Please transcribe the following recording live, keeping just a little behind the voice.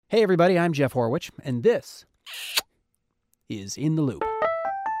Hey everybody, I'm Jeff Horwich, and this is In the Loop.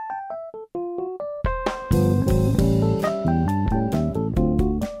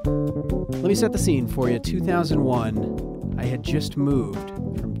 Let me set the scene for you. 2001, I had just moved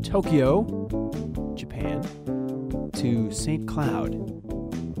from Tokyo, Japan, to St.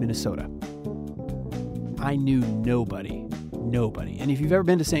 Cloud, Minnesota. I knew nobody. And if you've ever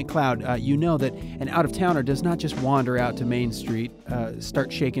been to St. Cloud, you know that an out-of-towner does not just wander out to Main Street,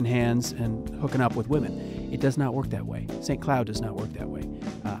 start shaking hands and hooking up with women. It does not work that way. St. Cloud does not work that way,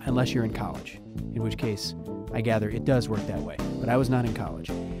 unless you're in college, in which case I gather it does work that way. But I was not in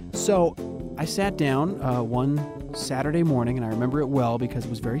college. So I sat down one Saturday morning, and I remember it well because it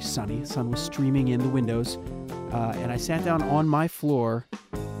was very sunny. The sun was streaming in the windows, and I sat down on my floor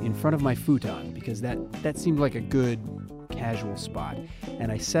in front of my futon because that seemed like a good casual spot.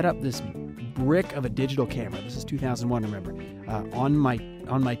 And I set up this brick of a digital camera. This is 2001, remember, on my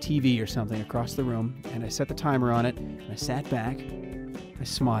TV or something across the room, and I set the timer on it, and I sat back, I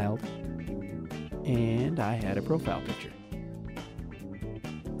smiled, and I had a profile picture.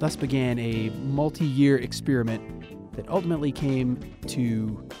 Thus began a multi-year experiment that ultimately came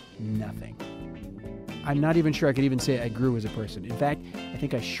to nothing. I'm not even sure I could even say I grew as a person. In fact, I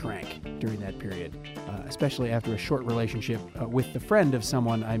think I shrank during that period, especially after a short relationship with the friend of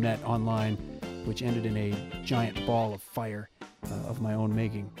someone I met online, which ended in a giant ball of fire of my own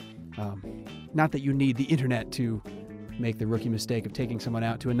making. Not that you need the internet to make the rookie mistake of taking someone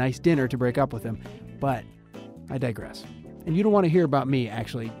out to a nice dinner to break up with them, but I digress. And you don't want to hear about me,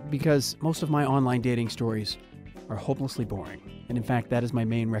 actually, because most of my online dating stories are hopelessly boring. And in fact, that is my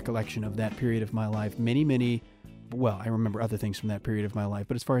main recollection of that period of my life. Well, I remember other things from that period of my life,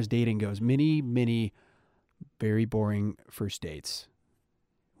 but as far as dating goes, many very boring first dates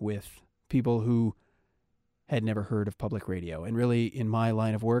with people who had never heard of public radio. And really, in my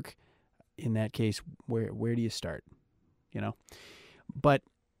line of work, in that case, where do you start? You know? But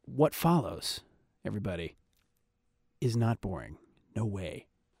what follows, everybody, is not boring. No way.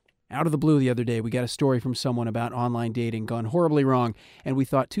 Out of the blue the other day, we got a story from someone about online dating gone horribly wrong, and we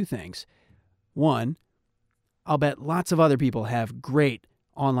thought two things. One, I'll bet lots of other people have great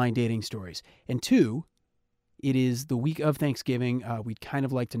online dating stories. And two, it is the week of Thanksgiving. We'd kind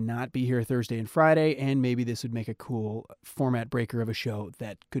of like to not be here Thursday and Friday, and maybe this would make a cool format breaker of a show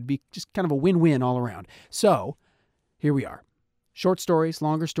that could be just kind of a win-win all around. So, here we are. Short stories,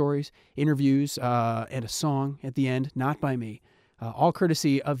 longer stories, interviews, and a song at the end, not by me. All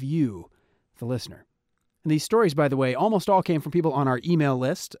courtesy of you, the listener. And these stories, by the way, almost all came from people on our email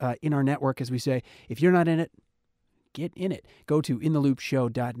list, in our network, as we say. If you're not in it, get in it. Go to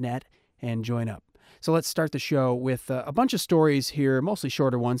intheloopshow.net and join up. So let's start the show with a bunch of stories here, mostly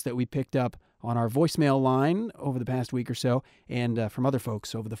shorter ones that we picked up on our voicemail line over the past week or so, and from other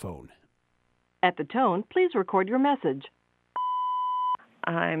folks over the phone. At the tone, please record your message.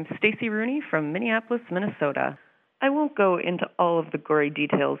 I'm Stacy Rooney from Minneapolis, Minnesota. I won't go into all of the gory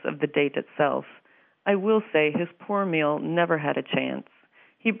details of the date itself. I will say his poor meal never had a chance.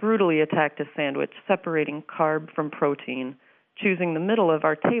 He brutally attacked his sandwich, separating carb from protein, choosing the middle of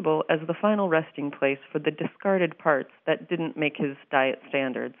our table as the final resting place for the discarded parts that didn't make his diet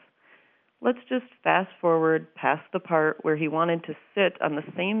standards. Let's just fast forward past the part where he wanted to sit on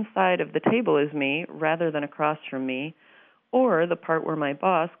the same side of the table as me rather than across from me, or the part where my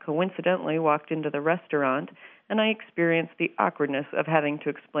boss coincidentally walked into the restaurant and I experienced the awkwardness of having to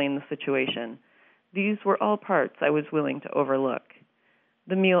explain the situation. These were all parts I was willing to overlook.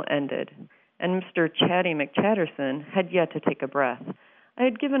 The meal ended, and Mr. Chatty McChatterson had yet to take a breath. I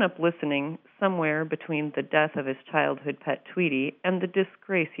had given up listening somewhere between the death of his childhood pet Tweety and the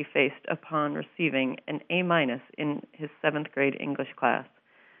disgrace he faced upon receiving an A- in his 7th grade English class.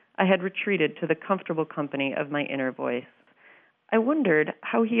 I had retreated to the comfortable company of my inner voice. I wondered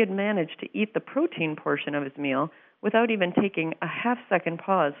how he had managed to eat the protein portion of his meal without even taking a half-second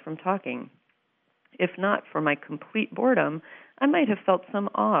pause from talking. If not for my complete boredom, I might have felt some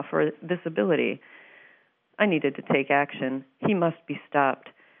awe for this ability. I needed to take action. He must be stopped.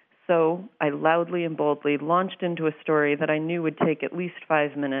 So I loudly and boldly launched into a story that I knew would take at least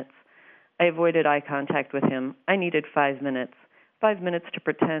 5 minutes. I avoided eye contact with him. I needed 5 minutes. 5 minutes to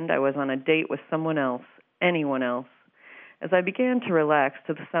pretend I was on a date with someone else, anyone else. As I began to relax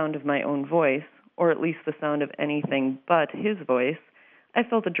to the sound of my own voice, or at least the sound of anything but his voice, I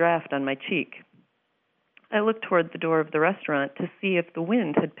felt a draft on my cheek. I looked toward the door of the restaurant to see if the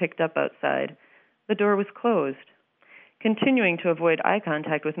wind had picked up outside. The door was closed. Continuing to avoid eye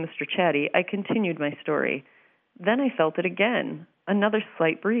contact with Mr. Chatty, I continued my story. Then I felt it again, another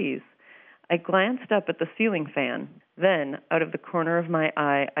slight breeze. I glanced up at the ceiling fan. Then, out of the corner of my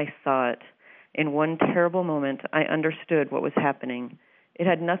eye, I saw it. In one terrible moment, I understood what was happening. It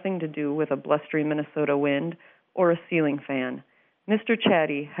had nothing to do with a blustery Minnesota wind or a ceiling fan. Mr.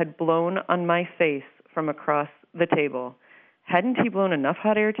 Chatty had blown on my face from across the table. Hadn't he blown enough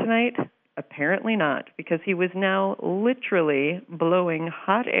hot air tonight? Apparently not, because he was now literally blowing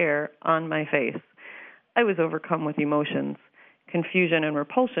hot air on my face. I was overcome with emotions, confusion and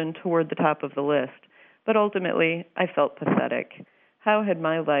repulsion toward the top of the list, but ultimately I felt pathetic. How had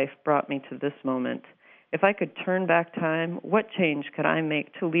my life brought me to this moment? If I could turn back time, what change could I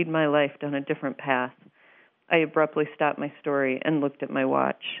make to lead my life down a different path? I abruptly stopped my story and looked at my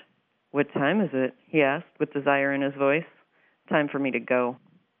watch. "What time is it?" he asked with desire in his voice. "Time for me to go."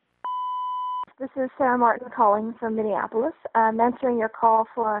 This is Sarah Martin calling from Minneapolis. I'm answering your call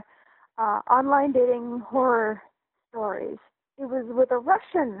for online dating horror stories. It was with a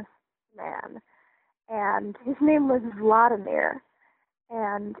Russian man, and his name was Vladimir.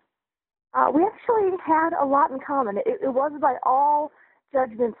 And we actually had a lot in common. It was, by all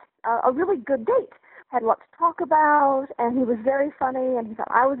judgments, a really good date. Had lots to talk about, and he was very funny, and he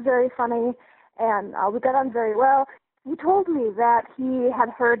thought I was very funny, and we got on very well. He told me that he had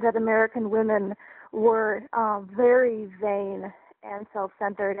heard that American women were very vain and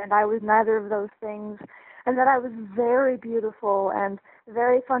self-centered, and I was neither of those things, and that I was very beautiful and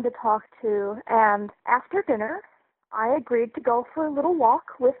very fun to talk to. And after dinner, I agreed to go for a little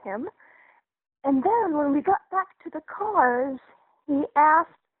walk with him. And then when we got back to the cars, he asked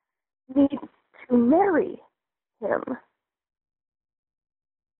me to marry him.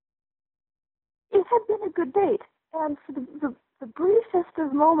 It had been a good date, and for the briefest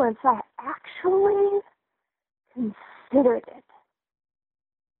of moments, I actually considered it.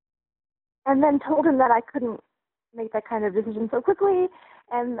 And then told him that I couldn't make that kind of decision so quickly,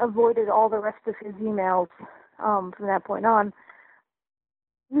 and avoided all the rest of his emails from that point on.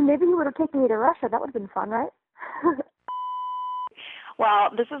 Maybe he would have taken me to Russia. That would have been fun, right? Well,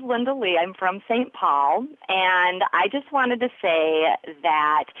 this is Linda Lee. I'm from St. Paul, and I just wanted to say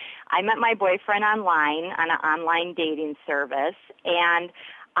that I met my boyfriend online on an online dating service, and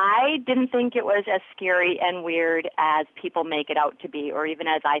I didn't think it was as scary and weird as people make it out to be, or even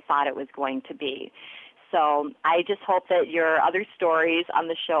as I thought it was going to be. So I just hope that your other stories on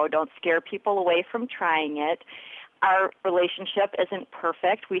the show don't scare people away from trying it. Our relationship isn't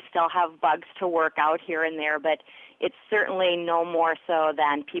perfect. We still have bugs to work out here and there, but it's certainly no more so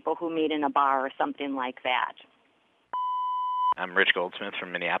than people who meet in a bar or something like that. I'm Rich Goldsmith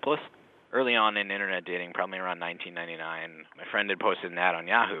from Minneapolis. Early on in internet dating, probably around 1999, my friend had posted an ad on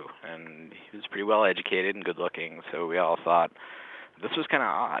Yahoo, and he was pretty well educated and good looking, so we all thought this was kind of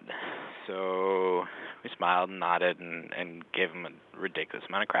odd. So we smiled and nodded and gave him a ridiculous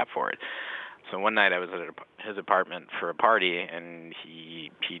amount of crap for it. So one night I was at his apartment for a party, and he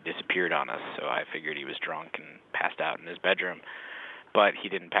disappeared on us, so I figured he was drunk and passed out in his bedroom. But he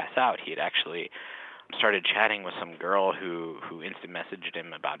didn't pass out. He had actually started chatting with some girl who instant messaged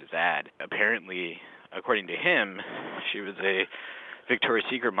him about his ad. Apparently, according to him, she was a Victoria's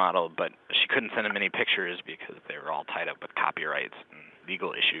Secret model, but she couldn't send him any pictures because they were all tied up with copyrights and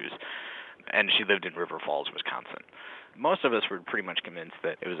legal issues. And she lived in River Falls, Wisconsin. Most of us were pretty much convinced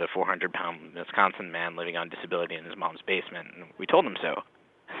that it was a 400-pound Wisconsin man living on disability in his mom's basement, and we told him so.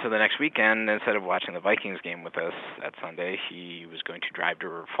 So the next weekend, instead of watching the Vikings game with us that Sunday, he was going to drive to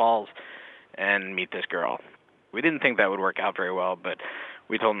River Falls and meet this girl. We didn't think that would work out very well, but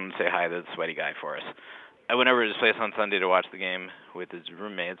we told him to say hi to the sweaty guy for us. I went over to his place on Sunday to watch the game with his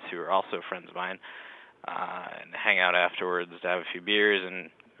roommates, who are also friends of mine, and hang out afterwards to have a few beers and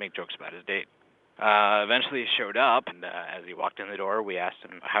make jokes about his date. Eventually he showed up, and as he walked in the door, we asked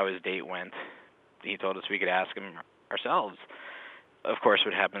him how his date went. He told us we could ask him ourselves. Of course,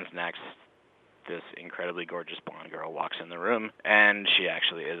 what happens next, this incredibly gorgeous blonde girl walks in the room, and she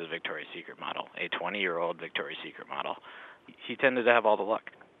actually is a Victoria's Secret model, a 20-year-old Victoria's Secret model. He tended to have all the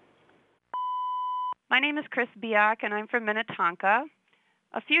luck. My name is Chris Biak, and I'm from Minnetonka.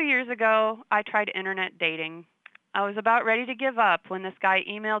 A few years ago, I tried internet dating. I was about ready to give up when this guy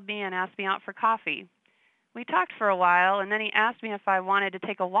emailed me and asked me out for coffee. We talked for a while, and then he asked me if I wanted to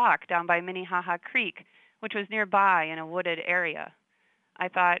take a walk down by Minnehaha Creek, which was nearby in a wooded area. I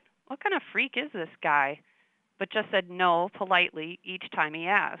thought, what kind of freak is this guy? But just said no politely each time he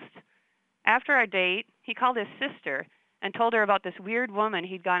asked. After our date, he called his sister and told her about this weird woman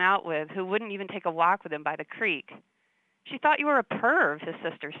he'd gone out with who wouldn't even take a walk with him by the creek. She thought you were a perv, his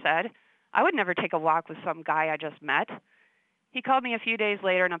sister said. I would never take a walk with some guy I just met. He called me a few days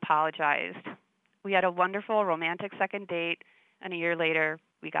later and apologized. We had a wonderful romantic second date, and a year later,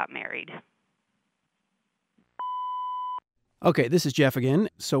 we got married. Okay, this is Jeff again.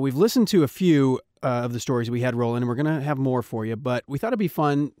 So we've listened to a few of the stories we had rolling, and we're going to have more for you. But we thought it'd be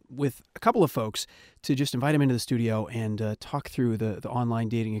fun with a couple of folks to just invite them into the studio and talk through the online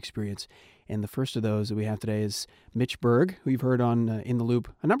dating experience. And the first of those that we have today is Mitch Berg, who you've heard on In the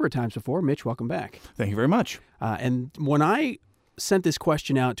Loop a number of times before. Mitch, welcome back. Thank you very much. And when I sent this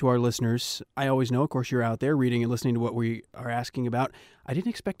question out to our listeners, I always know, of course, you're out there reading and listening to what we are asking about. I didn't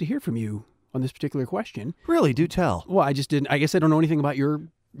expect to hear from you on this particular question. Really? Do tell. Well, I just didn't. I guess I don't know anything about your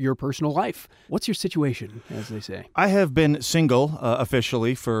personal life. What's your situation, as they say? I have been single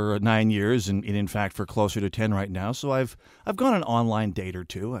officially for 9 years, and in fact for closer to 10 right now. So I've gone an online date or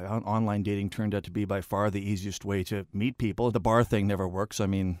two. Online dating turned out to be by far the easiest way to meet people. The bar thing never works. I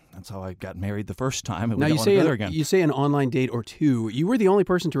mean, that's how I got married the first time. Now you say an online date or two. You were the only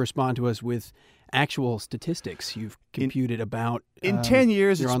person to respond to us with actual statistics you've computed about. In 10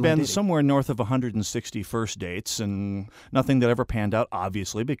 years, it's been dating. somewhere north of 160 first dates, and nothing that ever panned out,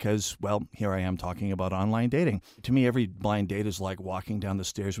 obviously, because, well, here I am talking about online dating. To me, every blind date is like walking down the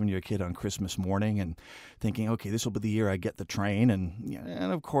stairs when you're a kid on Christmas morning and thinking, okay, this will be the year I get the train.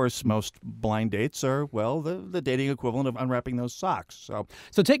 And of course, most blind dates are, well, the dating equivalent of unwrapping those socks.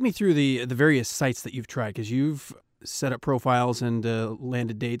 So take me through the various sites that you've tried, because you've set up profiles and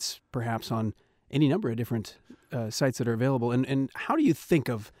landed dates perhaps on any number of different sites that are available. And how do you think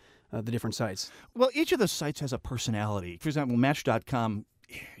of the different sites? Well, each of the sites has a personality. For example, Match.com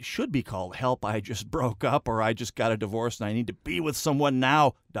should be called Help, I Just Broke Up, or I Just Got a Divorce and I Need to Be With Someone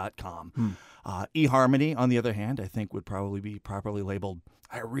Now.com. eHarmony, on the other hand, I think would probably be properly labeled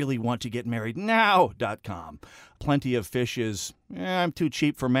I Really Want to Get Married Now.com. Plenty of Fish is I'm Too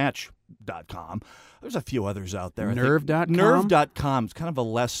Cheap for Match.com. There's a few others out there. Nerve.com? Nerve.com is kind of a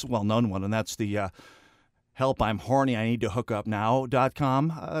less well-known one, and that's the Help, I'm Horny, I Need to Hook Up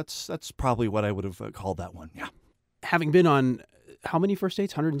Now.com. That's probably what I would have called that one, yeah. Having been on how many first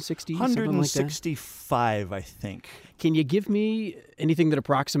dates? 160? 165, I think. Can you give me anything that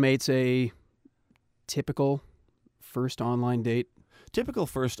approximates a typical first online date? Typical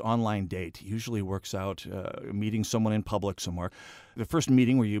first online date usually works out meeting someone in public somewhere. The first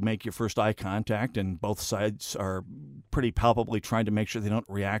meeting where you make your first eye contact and both sides are pretty palpably trying to make sure they don't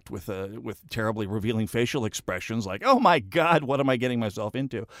react with terribly revealing facial expressions like, oh my God, what am I getting myself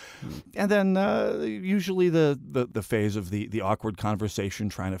into? And then usually the phase of the awkward conversation,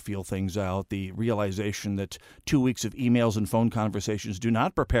 trying to feel things out, the realization that 2 weeks of emails and phone conversations do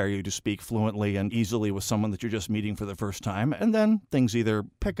not prepare you to speak fluently and easily with someone that you're just meeting for the first time. And then things either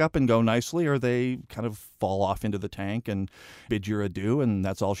pick up and go nicely or they kind of fall off into the tank and bid your adieu, and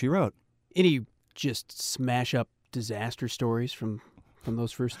that's all she wrote. Any just smash-up disaster stories from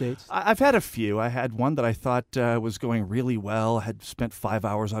those first dates? I've had a few. I had one that I thought was going really well. I had spent 5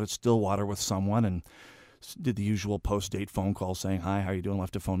 hours out at Stillwater with someone and did the usual post-date phone call saying, hi, how are you doing?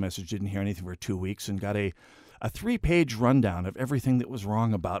 Left a phone message, didn't hear anything for 2 weeks, and got a 3-page rundown of everything that was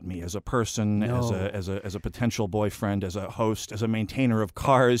wrong about me as a person, as a potential boyfriend, as a host, as a maintainer of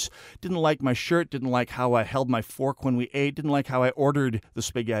cars. Didn't like my shirt, didn't like how I held my fork when we ate, didn't like how I ordered the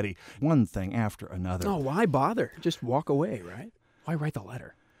spaghetti. One thing after another. Oh, why bother? Just walk away, right? Why write the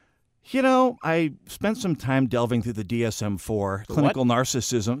letter? You know, I spent some time delving through the DSM-4, clinical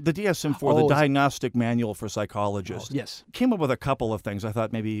narcissism. The DSM-4, the Diagnostic Manual for Psychologists. Oh, yes. Came up with a couple of things. I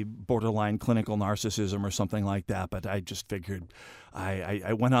thought maybe borderline clinical narcissism or something like that, but I just figured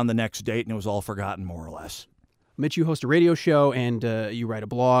I went on the next date and it was all forgotten more or less. Mitch, you host a radio show and you write a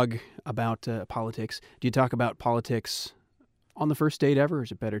blog about politics. Do you talk about politics on the first date ever, or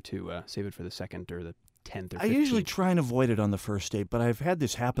is it better to save it for the second or the 10th or 15th? I usually try and avoid it on the first date, but I've had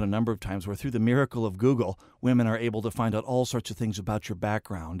this happen a number of times where through the miracle of Google, women are able to find out all sorts of things about your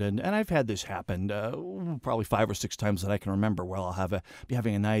background. And I've had this happen probably 5 or 6 times that I can remember, where I'll be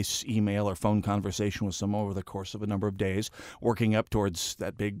having a nice email or phone conversation with someone over the course of a number of days, working up towards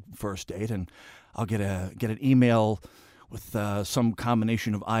that big first date, and I'll get an email with some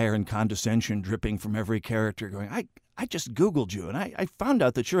combination of ire and condescension dripping from every character going, I just Googled you, and I found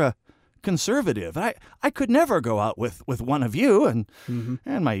out that you're a conservative. I could never go out with one of you. And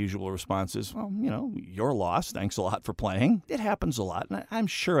my usual response is, well, your loss. Thanks a lot for playing. It happens a lot. And I'm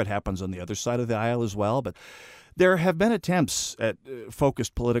sure it happens on the other side of the aisle as well. But there have been attempts at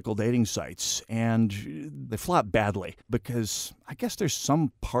focused political dating sites, and they flop badly because I guess there's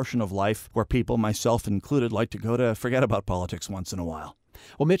some portion of life where people, myself included, like to go to forget about politics once in a while.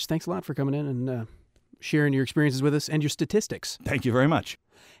 Well, Mitch, thanks a lot for coming in and sharing your experiences with us and your statistics. Thank you very much.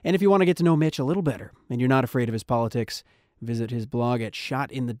 And if you want to get to know Mitch a little better and you're not afraid of his politics, visit his blog at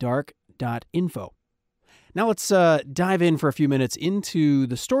shotinthedark.info. Now let's dive in for a few minutes into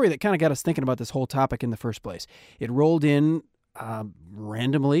the story that kind of got us thinking about this whole topic in the first place. It rolled in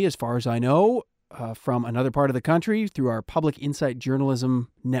randomly, as far as I know, from another part of the country through our Public Insight Journalism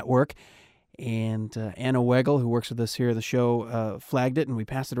Network. And Anna Weigel, who works with us here at the show, flagged it, and we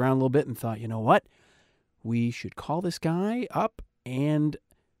passed it around a little bit and thought, you know what? We should call this guy up and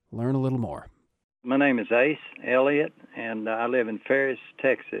learn a little more. My name is Ace Elliott, and I live in Ferris,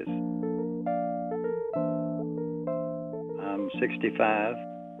 Texas. I'm 65.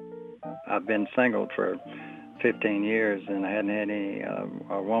 I've been single for 15 years, and I hadn't had any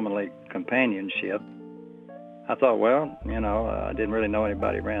womanly companionship. I thought, well, I didn't really know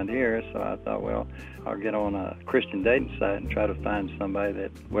anybody around here, so I thought, well, I'll get on a Christian dating site and try to find somebody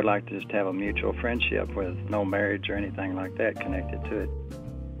that would like to just have a mutual friendship with no marriage or anything like that connected to it.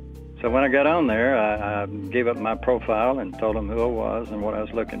 So when I got on there, I gave up my profile and told them who I was and what I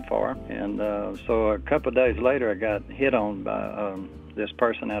was looking for. And so a couple of days later, I got hit on by this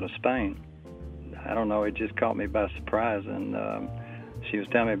person out of Spain. I don't know, it just caught me by surprise. And she was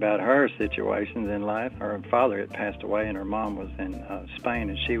telling me about her situations in life. Her father had passed away, and her mom was in Spain,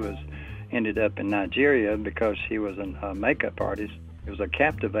 and she ended up in Nigeria because she was a makeup artist. It was a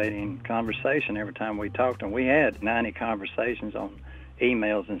captivating conversation every time we talked, and we had 90 conversations on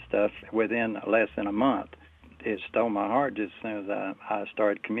emails and stuff within less than a month. It stole my heart just as soon as I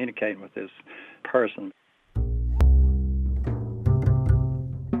started communicating with this person.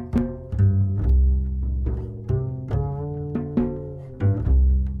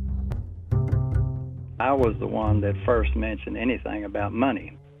 I was the one that first mentioned anything about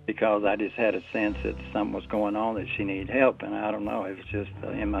money because I just had a sense that something was going on, that she needed help, and I don't know, it was just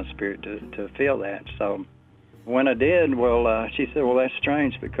in my spirit to feel that. So when I did, she said, well, that's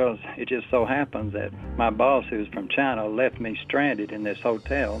strange because it just so happens that my boss, who's from China, left me stranded in this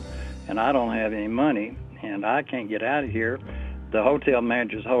hotel, and I don't have any money, and I can't get out of here. The hotel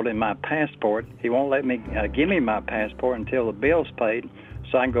manager's holding my passport. He won't let me give me my passport until the bill's paid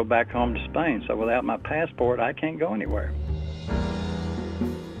so I can go back home to Spain. So without my passport, I can't go anywhere.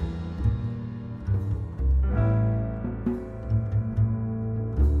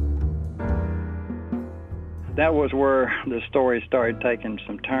 That was where the story started taking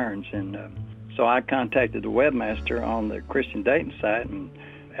some turns, and so I contacted the webmaster on the Christian dating site, and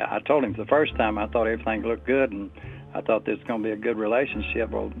I told him the first time I thought everything looked good, and I thought this was going to be a good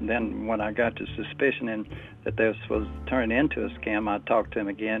relationship. Well, then when I got to suspicion that this was turning into a scam, I talked to him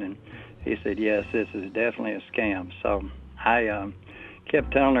again, and he said, yes, this is definitely a scam. So I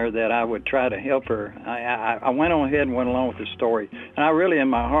kept telling her that I would try to help her. I went on ahead and went along with the story. And I really, in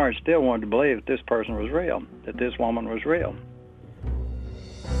my heart, still wanted to believe that this person was real, that this woman was real.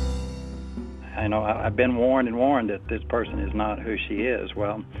 I know I've been warned and warned that this person is not who she is.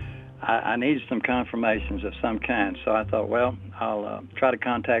 Well, I needed some confirmations of some kind. So I thought, well, I'll try to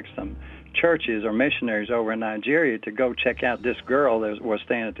contact some churches or missionaries over in Nigeria to go check out this girl that was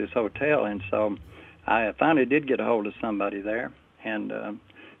staying at this hotel. And so I finally did get a hold of somebody there. And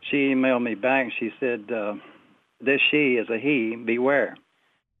she emailed me back, and she said, this she is a he, beware.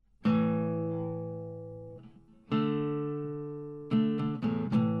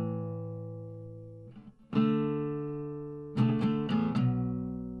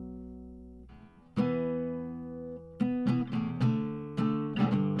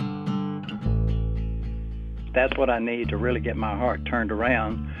 That's what I need to really get my heart turned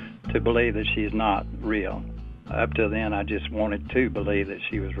around to believe that she's not real. Up till then, I just wanted to believe that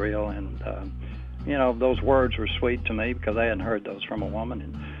she was real, and those words were sweet to me because I hadn't heard those from a woman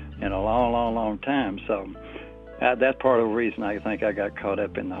in a long, long, long time. So that's part of the reason I think I got caught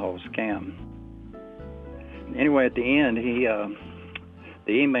up in the whole scam. Anyway, at the end,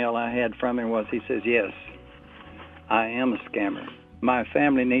 the email I had from him was, he says, yes, I am a scammer. My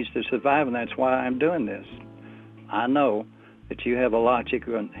family needs to survive, and that's why I'm doing this. I know that you have a lot you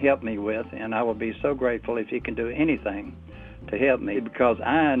can help me with, and I will be so grateful if you can do anything to help me because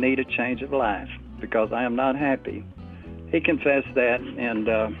I need a change of life, because I am not happy. He confessed that, and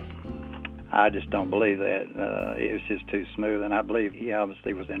I just don't believe that. It was just too smooth, and I believe he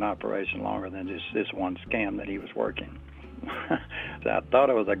obviously was in operation longer than just this one scam that he was working. So I thought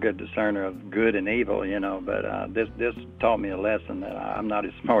I was a good discerner of good and evil, but this taught me a lesson that I'm not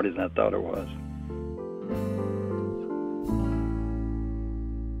as smart as I thought I was.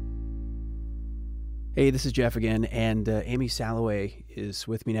 Hey, this is Jeff again, and Amy Salloway is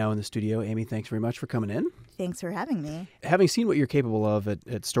with me now in the studio. Amy, thanks very much for coming in. Thanks for having me. Having seen what you're capable of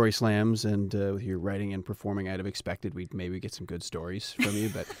at Story Slams and with your writing and performing, I'd have expected we'd maybe get some good stories from you,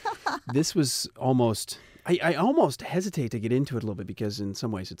 but this was almost... I almost hesitate to get into it a little bit because in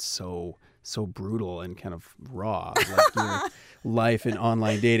some ways it's so brutal and kind of raw, like your life in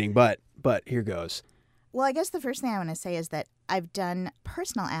online dating, but here goes. Well, I guess the first thing I want to say is that I've done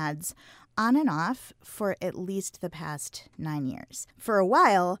personal ads on and off for at least the past 9 years. For a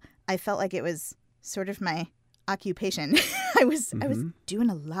while, I felt like it was sort of my occupation. I was doing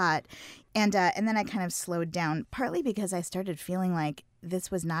a lot. And then I kind of slowed down, partly because I started feeling like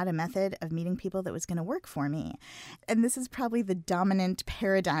this was not a method of meeting people that was going to work for me. And this is probably the dominant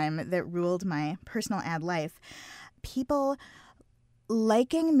paradigm that ruled my personal ad life. People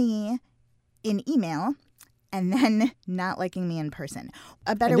liking me in email and then not liking me in person.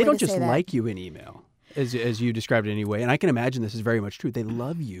 A better way to say that. They don't just like you in email, as you described it anyway. And I can imagine this is very much true. They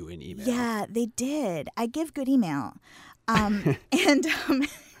love you in email. Yeah, they did. I give good email. I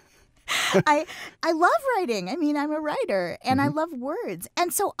love writing. I mean, I'm a writer and I love words.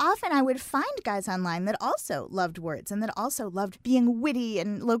 And so often I would find guys online that also loved words and that also loved being witty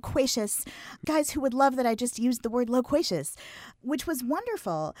and loquacious. Guys who would love that I just used the word loquacious, which was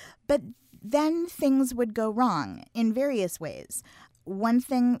wonderful. But then things would go wrong in various ways. One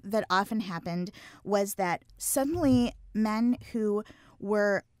thing that often happened was that suddenly men who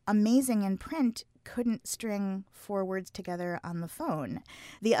were amazing in print couldn't string 4 words together on the phone.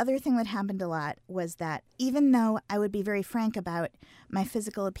 The other thing that happened a lot was that even though I would be very frank about my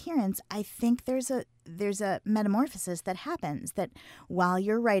physical appearance, I think there's a metamorphosis that happens, that while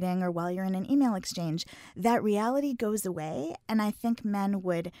you're writing or while you're in an email exchange, that reality goes away, and I think men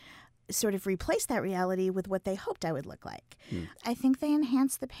would sort of replace that reality with what they hoped I would look like. I think they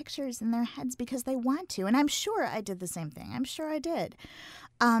enhance the pictures in their heads because they want to, and I'm sure I did the same thing. I'm sure I did.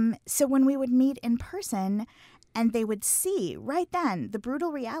 So when we would meet in person and they would see right then the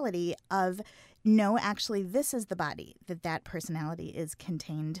brutal reality of, no, actually, this is the body that personality is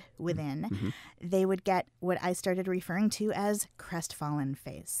contained within, they would get what I started referring to as crestfallen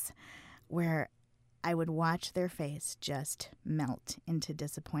face, where I would watch their face just melt into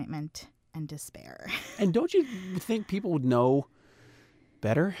disappointment and despair. And don't you think people would know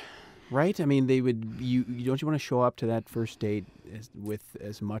better, right? I mean, they would. Don't you want to show up to that first date with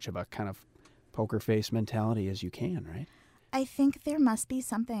as much of a kind of poker face mentality as you can, right? I think there must be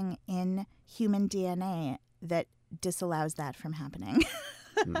something in human DNA that disallows that from happening.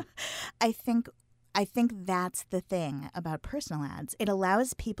 I think that's the thing about personal ads. It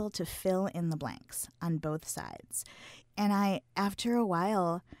allows people to fill in the blanks on both sides. And after a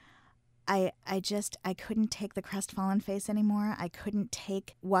while, I couldn't take the crestfallen face anymore. I couldn't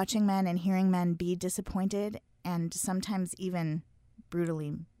take watching men and hearing men be disappointed and sometimes even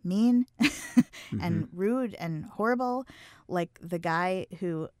brutally mean and rude and horrible, like the guy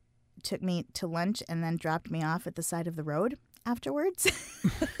who took me to lunch and then dropped me off at the side of the road afterwards.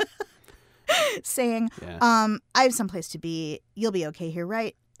 Saying, I have someplace to be. You'll be okay here,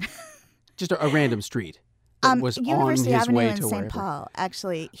 right? Just a random street that was University on his Avenue way in to St. wherever. Paul.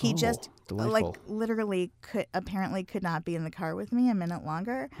 Actually, he just delightful. Literally could not be in the car with me a minute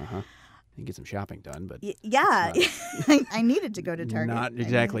longer. You get some shopping done, but yeah, I needed to go to Target. Not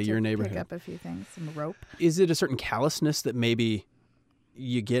exactly your neighborhood. Pick up a few things, some rope. Is it a certain callousness that maybe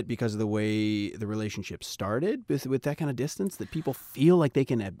you get because of the way the relationship started with that kind of distance, that people feel like they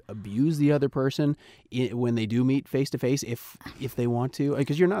can abuse the other person when they do meet face to face if they want to?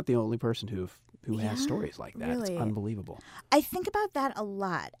 Because you're not the only person who has stories like that. Really. It's unbelievable. I think about that a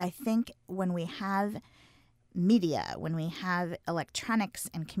lot. I think when we have media, when we have electronics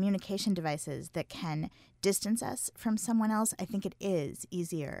and communication devices that can distance us from someone else, I think it is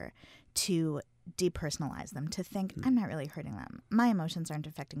easier to depersonalize them, to think, I'm not really hurting them. My emotions aren't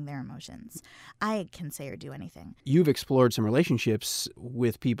affecting their emotions. I can say or do anything. You've explored some relationships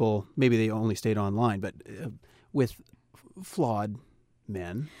with people, maybe they only stayed online, but with flawed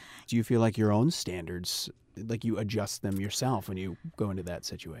men. Do you feel like your own standards, like you adjust them yourself when you go into that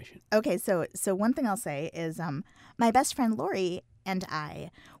situation? Okay, so one thing I'll say is my best friend Lori and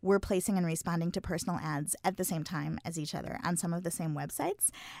I were placing and responding to personal ads at the same time as each other on some of the same websites.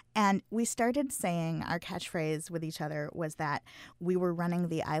 And we started saying, our catchphrase with each other was that we were running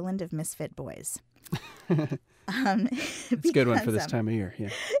the island of misfit boys. It's a good one for this time of year. Yeah.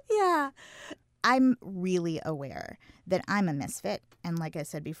 Yeah. I'm really aware that I'm a misfit. And like I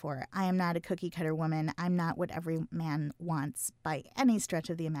said before, I am not a cookie cutter woman. I'm not what every man wants by any stretch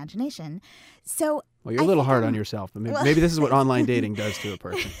of the imagination. So well, you're a little hard on yourself, but maybe this is what online dating does to a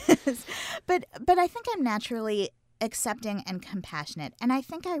person. But I think I'm naturally accepting and compassionate. And I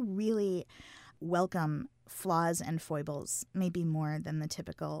think I really welcome flaws and foibles, maybe more than the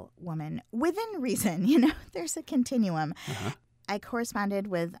typical woman, within reason. You know, there's a continuum. I corresponded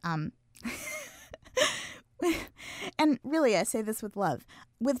with and really, I say this with love,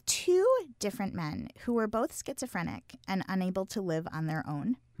 with 2 different men who were both schizophrenic and unable to live on their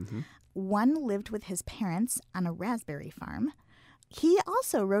own. one lived with his parents on a raspberry farm. He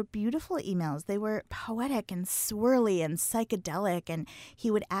also wrote beautiful emails. They were poetic and swirly and psychedelic, and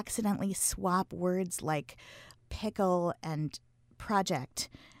he would accidentally swap words like pickle and project.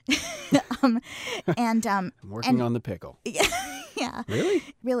 I'm working on the pickle. Yeah. Really?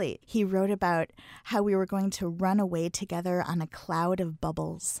 Really. He wrote about how we were going to run away together on a cloud of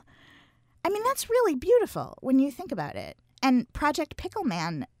bubbles. I mean, that's really beautiful when you think about it. And Project Pickle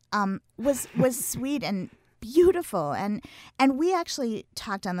Man was sweet and beautiful. And we actually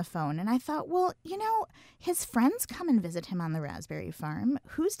talked on the phone, and I thought, well, his friends come and visit him on the raspberry farm.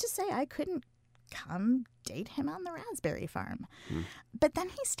 Who's to say I couldn't come date him on the raspberry farm? But then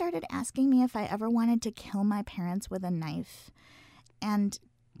he started asking me if I ever wanted to kill my parents with a knife. And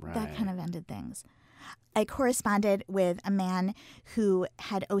that kind of ended things. I corresponded with a man who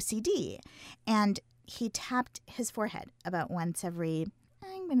had OCD, and he tapped his forehead about once every,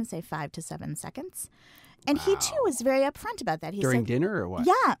 I'm going to say 5 to 7 seconds. And he, too, was very upfront about that. He During said, dinner or what?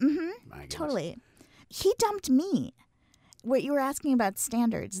 Yeah, totally. He dumped me. What you were asking about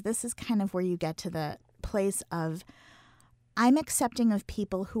standards, this is kind of where you get to the place of I'm accepting of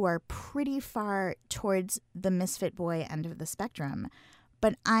people who are pretty far towards the misfit boy end of the spectrum,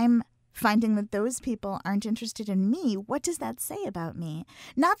 but I'm finding that those people aren't interested in me. What does that say about me?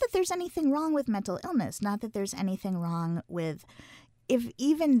 Not that there's anything wrong with mental illness, not that there's anything wrong with, if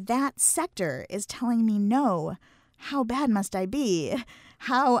even that sector is telling me no, how bad must I be?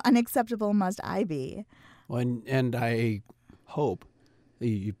 How unacceptable must I be? Well, and I hope that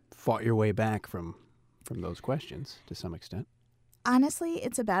you fought your way back from those questions to some extent. Honestly,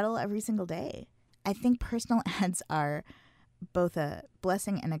 it's a battle every single day. I think personal ads are both a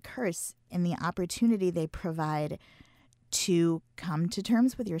blessing and a curse in the opportunity they provide to come to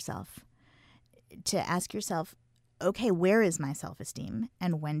terms with yourself, to ask yourself, okay, where is my self-esteem,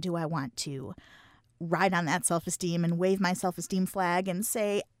 and when do I want to ride on that self-esteem and wave my self-esteem flag and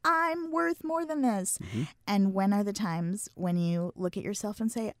say, I'm worth more than this? And when are the times when you look at yourself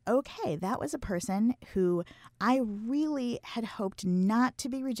and say, okay, that was a person who I really had hoped not to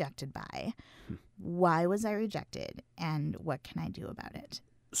be rejected by. Why was I rejected? And what can I do about it?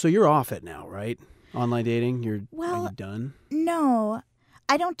 So you're off it now, right? Online dating, are you done? No,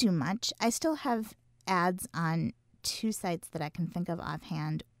 I don't do much. I still have ads on 2 sites that I can think of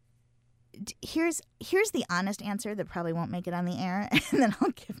offhand. Here's the honest answer that probably won't make it on the air, and then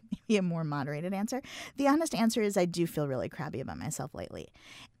I'll give maybe a more moderated answer. The honest answer is I do feel really crabby about myself lately.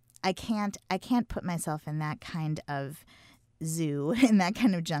 I can't put myself in that kind of zoo, in that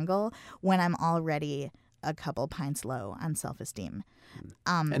kind of jungle, when I'm already a couple pints low on self-esteem.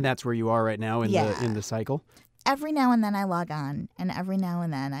 And that's where you are right now in the cycle? Every now and then I log on, and every now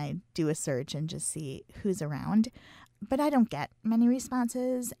and then I do a search and just see who's around. But I don't get many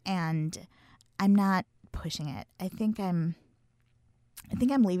responses, and I'm not pushing it. I think I'm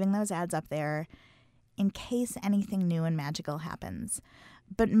leaving those ads up there in case anything new and magical happens.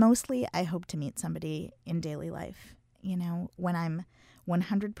 But mostly I hope to meet somebody in daily life, when I'm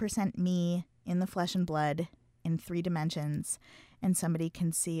 100% me in the flesh and blood in 3 dimensions, and somebody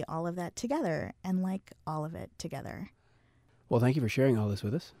can see all of that together and like all of it together. Well, thank you for sharing all this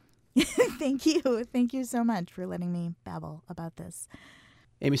with us. Thank you. Thank you so much for letting me babble about this.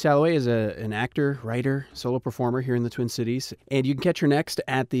 Amy Salloway is an actor, writer, solo performer here in the Twin Cities. And you can catch her next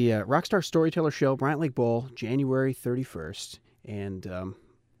at the Rockstar Storyteller Show, Bryant Lake Bowl, January 31st. And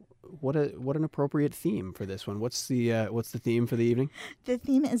what an appropriate theme for this one. What's the theme for the evening? The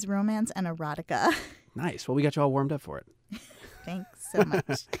theme is romance and erotica. Nice. Well, we got you all warmed up for it. Thanks so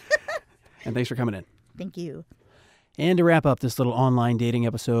much. And thanks for coming in. Thank you. And to wrap up this little online dating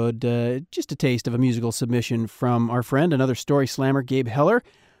episode, just a taste of a musical submission from our friend, another story slammer, Gabe Heller,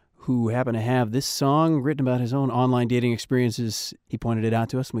 who happened to have this song written about his own online dating experiences. He pointed it out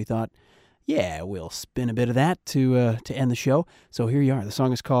to us, and we thought, yeah, we'll spin a bit of that to end the show. So here you are. The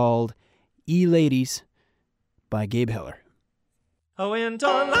song is called E-Ladies by Gabe Heller. I went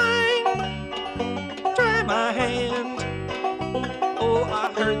online, try my hand. Oh,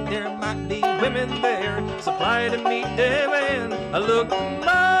 I heard there might be women there, supply to meet demand. I looked them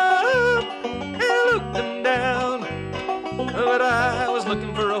up and I looked them down, but I was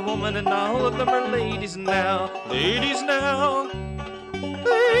looking for a woman and all of them are ladies now. Ladies now,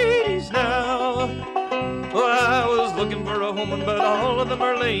 ladies now. Well, I was looking for a woman, but all of them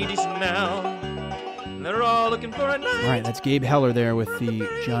are ladies now. They're all looking for a night. All right, that's Gabe Heller there with the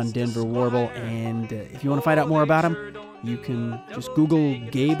John Denver Warble. And if you want to find out more about him, you can just Google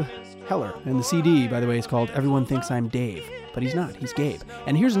Gabe Heller. And the CD, by the way, is called Everyone Thinks I'm Dave. But he's not. He's Gabe.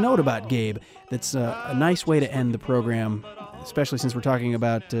 And here's a note about Gabe that's a nice way to end the program especially since we're talking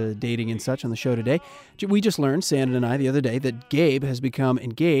about dating and such on the show today. We just learned, Sandon and I, the other day, that Gabe has become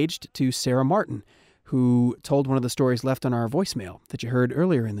engaged to Sarah Martin, who told one of the stories left on our voicemail that you heard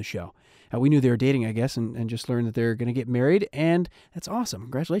earlier in the show. We knew they were dating, I guess, and just learned that they're going to get married, and that's awesome.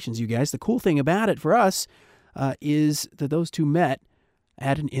 Congratulations, you guys. The cool thing about it for us is that those two met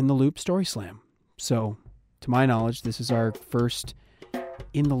at an In the Loop Story Slam. So, to my knowledge, this is our first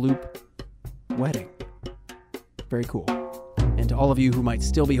In the Loop wedding. Very cool. And to all of you who might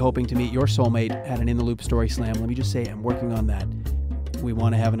still be hoping to meet your soulmate at an In the Loop Story Slam, let me just say I'm working on that. We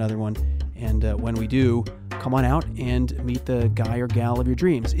want to have another one. And when we do, come on out and meet the guy or gal of your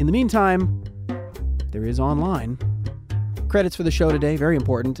dreams. In the meantime, there is online. Credits for the show today, very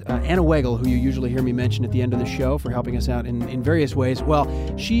important. Anna Weigel, who you usually hear me mention at the end of the show for helping us out in various ways.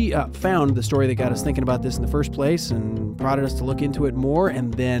 Well, she found the story that got us thinking about this in the first place and prodded us to look into it more,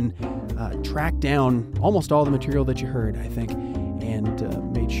 and then tracked down almost all the material that you heard, I think,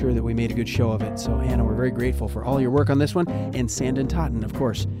 and made sure that we made a good show of it. So, Anna, we're very grateful for all your work on this one. And Sandon Totten, of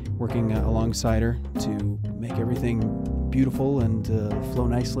course, working alongside her to make everything beautiful and flow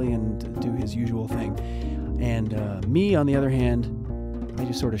nicely and do his usual thing. And me, on the other hand, I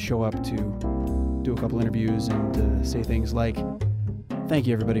just sort of show up to do a couple interviews and say things like, thank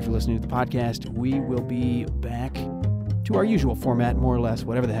you, everybody, for listening to the podcast. We will be back to our usual format, more or less,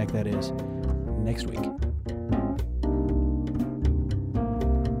 whatever the heck that is, next week.